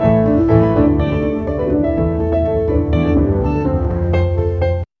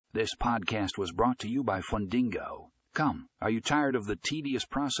This podcast was brought to you by Fundingo. Come, are you tired of the tedious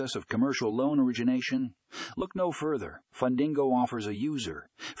process of commercial loan origination? Look no further. Fundingo offers a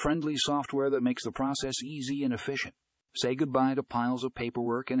user-friendly software that makes the process easy and efficient. Say goodbye to piles of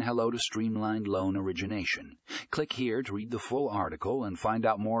paperwork and hello to streamlined loan origination. Click here to read the full article and find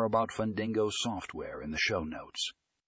out more about Fundingo's software in the show notes.